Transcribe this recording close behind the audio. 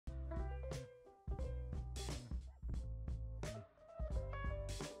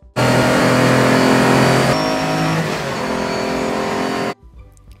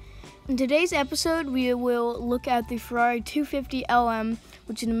today's episode, we will look at the Ferrari 250 LM,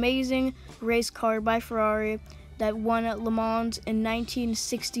 which is an amazing race car by Ferrari that won at Le Mans in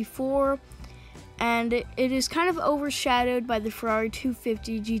 1964. And it is kind of overshadowed by the Ferrari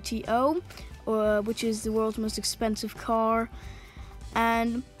 250 GTO, which is the world's most expensive car.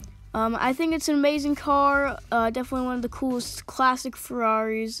 And I think it's an amazing car, definitely one of the coolest classic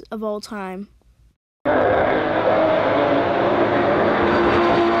Ferraris of all time.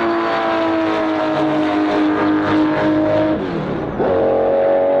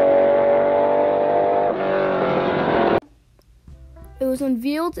 It was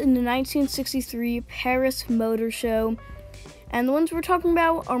unveiled in the 1963 Paris Motor Show, and the ones we're talking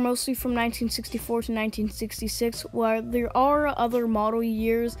about are mostly from 1964 to 1966, while there are other model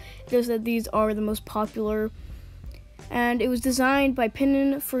years, just that these are the most popular. And it was designed by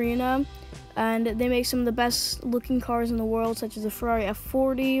Pininfarina, and they make some of the best looking cars in the world, such as the Ferrari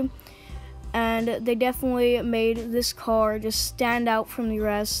F40, and they definitely made this car just stand out from the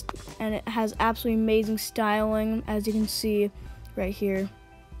rest, and it has absolutely amazing styling, as you can see right here.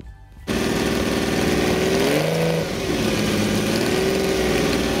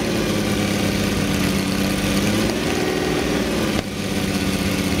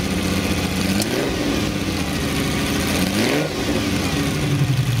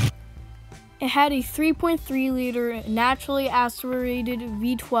 It had a 3.3-liter naturally aspirated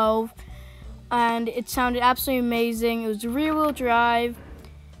V12, and it sounded absolutely amazing. It was rear-wheel drive,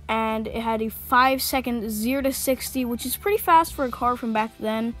 and it had a 5-second 0 to 60, which is pretty fast for a car from back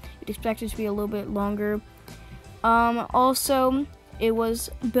then. You'd expect it to be a little bit longer. Also, it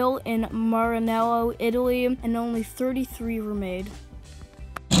was built in Maranello, Italy, and only 33 were made.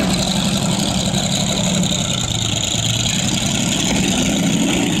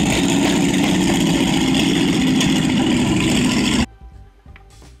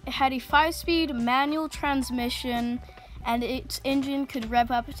 It had a 5-speed manual transmission, and its engine could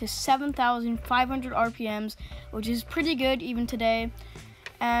rev up to 7,500 RPMs, which is pretty good even today.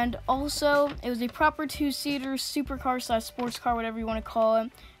 And also, it was a proper 2-seater supercar / sports car, whatever you want to call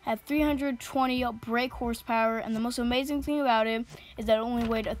it. Had 320 brake horsepower, and the most amazing thing about it is that it only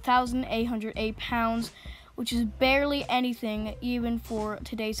weighed 1,808 pounds, which is barely anything even for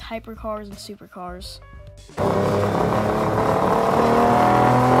today's hypercars and supercars.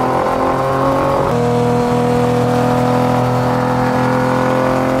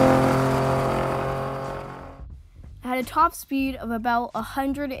 Had a top speed of about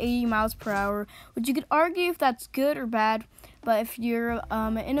 180 miles per hour, which you could argue if that's good or bad, but if you're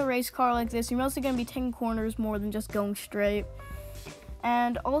in a race car like this, you're mostly going to be taking corners more than just going straight.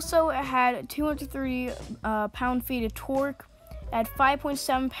 And also it had 230 pound-feet of torque, at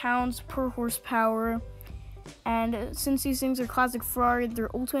 5.7 pounds per horsepower, and since these things are classic Ferrari, they're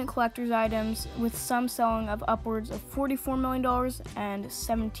ultimate collector's items, with some selling of upwards of $44 million and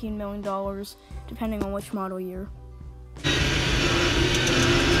 $17 million, depending on which model year.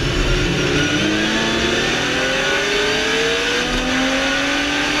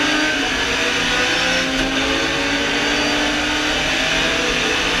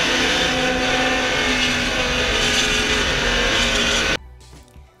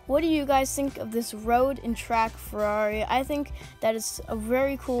 What do you guys think of this road and track Ferrari? I think that is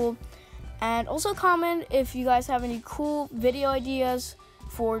very cool. And also comment if you guys have any cool video ideas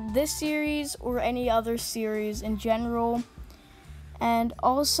for this series or any other series in general. And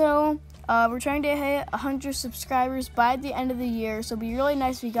also, we're trying to hit 100 subscribers by the end of the year, so it'd be really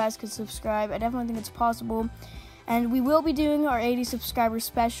nice if you guys could subscribe. I definitely think it's possible. And we will be doing our 80 subscriber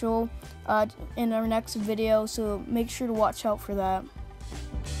special in our next video, so make sure to watch out for that.